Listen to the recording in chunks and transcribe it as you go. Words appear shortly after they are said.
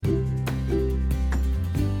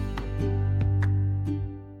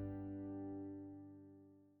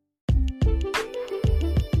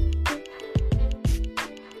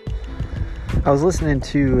I was listening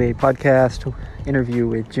to a podcast interview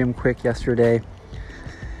with Jim Kwik yesterday,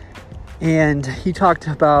 and he talked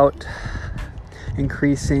about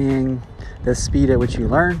increasing the speed at which you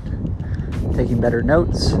learn, taking better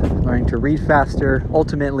notes, learning to read faster,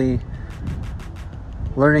 ultimately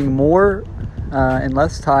learning more in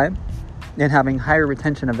less time and having higher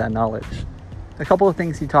retention of that knowledge. A couple of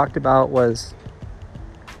things he talked about was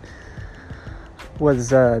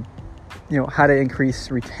how to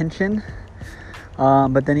increase retention.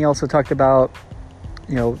 But then he also talked about,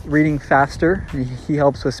 reading faster. He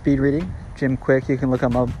helps with speed reading. Jim Kwik, you can look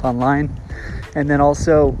him up online. And then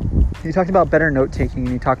also he talked about better note taking, and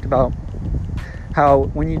he talked about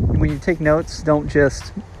how when you take notes, don't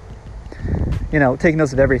just, take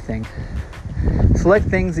notes of everything. Select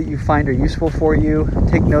things that you find are useful for you,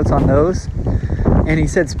 take notes on those. And he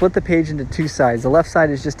said split the page into two sides. The left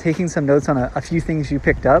side is just taking some notes on a few things you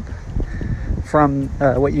picked up from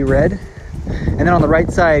what you read. And then on the right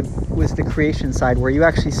side was the creation side, where you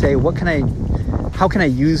actually say, how can I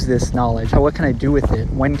use this knowledge? What can I do with it?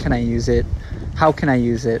 When can I use it? How can I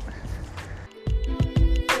use it?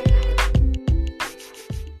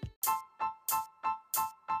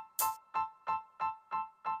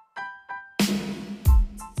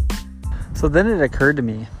 So then it occurred to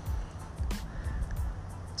me.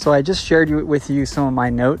 So I just shared with you some of my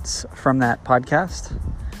notes from that podcast,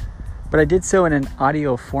 but I did so in an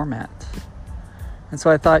audio format. And so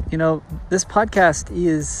I thought, this podcast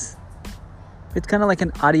it's kind of like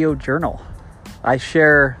an audio journal. I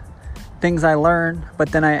share things I learn,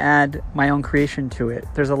 but then I add my own creation to it.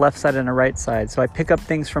 There's a left side and a right side. So I pick up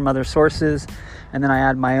things from other sources, and then I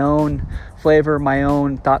add my own flavor, my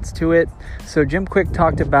own thoughts to it. So Jim Kwik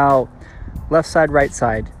talked about left side, right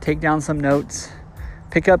side. Take down some notes,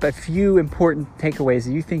 pick up a few important takeaways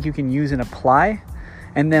that you think you can use and apply.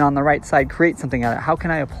 And then on the right side, create something out of it. How can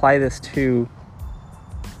I apply this to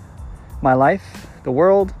my life, the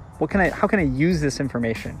world? How can I use this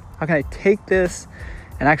information? How can I take this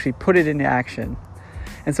and actually put it into action?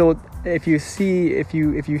 And so if you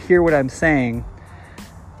hear what I'm saying,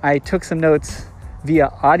 I took some notes via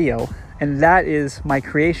audio, and that is my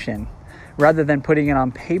creation. Rather than putting it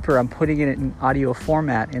on paper, I'm putting it in audio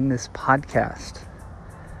format in this podcast.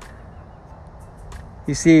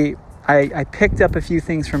 You see, I picked up a few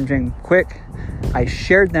things from Jim Kwik, I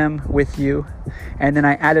shared them with you, and then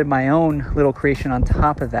I added my own little creation on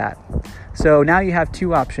top of that. So now you have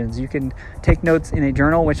two options. You can take notes in a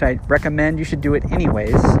journal, which I recommend. You should do it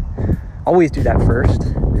anyways. Always do that first.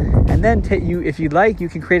 And then if you'd like, you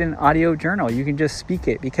can create an audio journal. You can just speak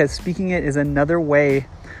it, because speaking it is another way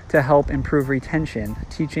to help improve retention.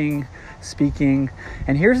 Teaching, speaking.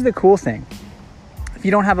 And here's the cool thing. If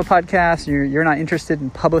you don't have a podcast, you're not interested in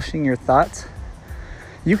publishing your thoughts,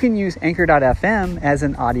 you can use Anchor.fm as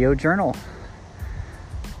an audio journal.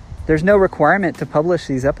 There's no requirement to publish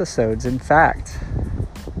these episodes. In fact,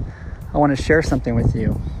 I want to share something with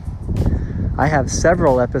you. I have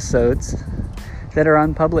several episodes that are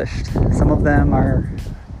unpublished. Some of them are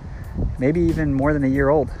maybe even more than a year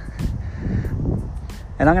old.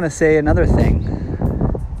 And I'm going to say another thing.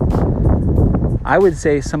 I would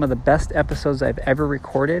say some of the best episodes I've ever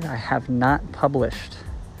recorded, I have not published.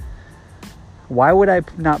 Why would I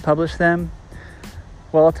not publish them?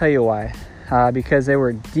 Well, I'll tell you why. Because they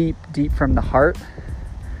were deep, deep from the heart,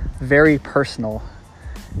 very personal,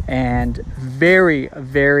 and very,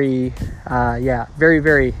 very, very,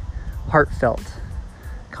 very heartfelt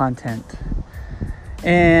content.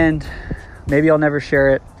 And maybe I'll never share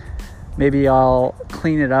it. Maybe I'll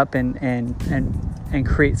clean it up and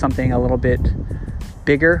create something a little bit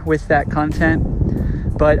bigger with that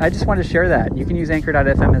content. But I just wanted to share that. You can use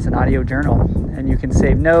Anchor.fm as an audio journal, and you can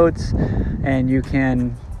save notes, and you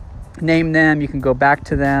can name them, you can go back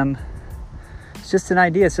to them. It's just an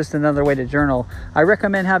idea. It's just another way to journal. I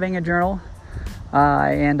recommend having a journal,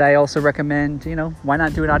 and I also recommend, why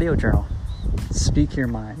not do an audio journal? Speak your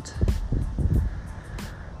mind.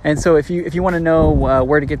 And so if you want to know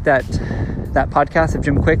where to get that podcast of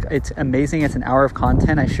Jim Kwik, it's amazing. It's an hour of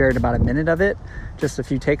content. I shared about a minute of it, just a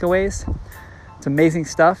few takeaways. It's amazing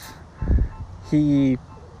stuff. He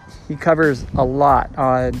covers a lot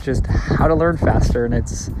on just how to learn faster, and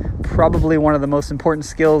it's probably one of the most important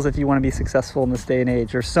skills if you want to be successful in this day and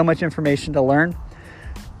age. There's so much information to learn,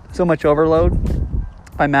 so much overload.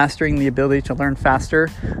 By mastering the ability to learn faster,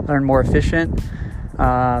 learn more efficient,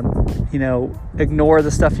 ignore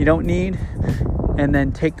the stuff you don't need, and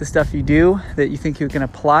then take the stuff you do that you think you can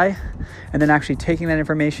apply, and then actually taking that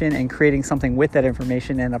information and creating something with that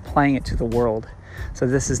information and applying it to the world. So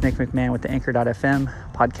this is Nick McMahon with the Anchor.fm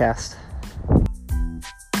podcast.